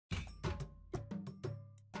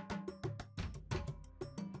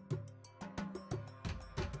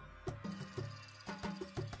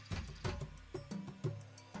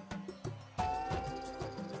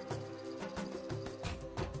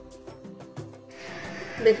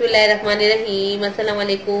बिस्मिल्लाहिर्रहमानिर्रहीम। अस्सलाम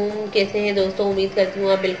वालेकुम। कैसे हैं दोस्तों? उम्मीद करती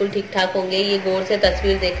हूँ आप बिल्कुल ठीक ठाक होंगे। ये गौर से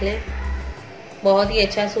तस्वीर देख लें, बहुत ही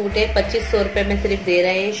अच्छा सूट है। 2500 रुपये में सिर्फ दे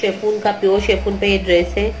रहे हैं। शिफॉन का, प्योर शिफॉन पे ये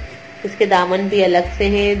ड्रेस है। इसके दामन भी अलग से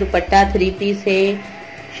हैं, दुपट्टा 3 पीस है,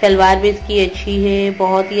 शलवार भी इसकी अच्छी है,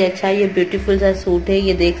 बहुत ही अच्छा ये ब्यूटीफुल सा सूट है।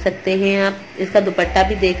 ये देख सकते हैं आप। इसका दुपट्टा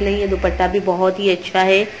भी देख लें, ये दुपट्टा भी बहुत ही अच्छा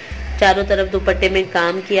है। चारों तरफ दुपट्टे में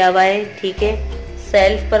काम किया हुआ है, ठीक है।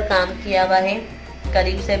 सेल्फ पर काम किया हुआ है,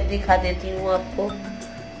 करीब से दिखा देती हूँ आपको,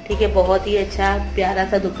 ठीक है। बहुत ही अच्छा प्यारा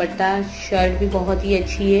सा दुपट्टा, शर्ट भी बहुत ही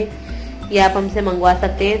अच्छी है। ये आप हमसे मंगवा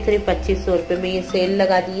सकते हैं सिर्फ 2500 रुपये में। ये सेल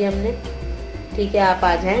लगा दी है हमने, ठीक है, आप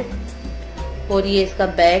आ जाएं। और ये इसका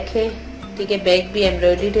बैक है, ठीक है, बैक भी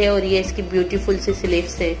एम्ब्रॉयडर्ड है। और ये इसकी ब्यूटीफुल सी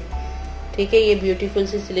स्लीव्स है, ठीक है, ये ब्यूटीफुल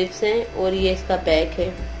सी स्लीव्स हैं। और ये इसका बैक है,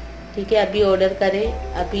 ठीक है। अभी ऑर्डर करें,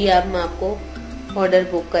 अभी हम आपको ऑर्डर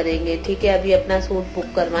बुक करेंगे, ठीक है। अभी अपना सूट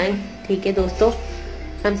बुक करवाएं, ठीक है दोस्तों।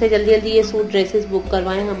 हमसे जल्दी जल्दी ये सूट ड्रेसेस बुक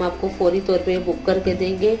करवाएं, हम आपको फौरी तौर पे बुक करके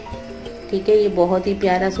देंगे, ठीक है। ये बहुत ही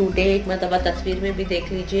प्यारा सूट है, एक मरतबा तस्वीर में भी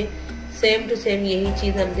देख लीजिए। सेम टू सेम यही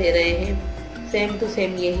चीज़ हम दे रहे हैं, सेम टू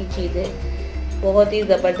सेम यही चीज़ है। बहुत ही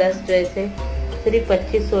ज़बरदस्त ड्रेस है, सिर्फ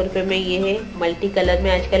 2500 रुपये में ये है। मल्टी कलर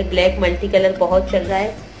में, आजकल ब्लैक मल्टी कलर बहुत चल रहा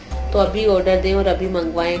है, तो अभी ऑर्डर दें और अभी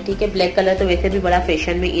मंगवाएं, ठीक है। ब्लैक कलर तो वैसे भी बड़ा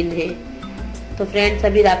फैशन में इन है। तो फ्रेंड्स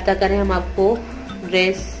अभी रब्ता करें, हम आपको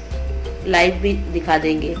ड्रेस लाइव भी दिखा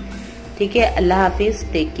देंगे, ठीक है। अल्लाह हाफिज़,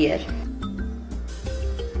 टेक केयर।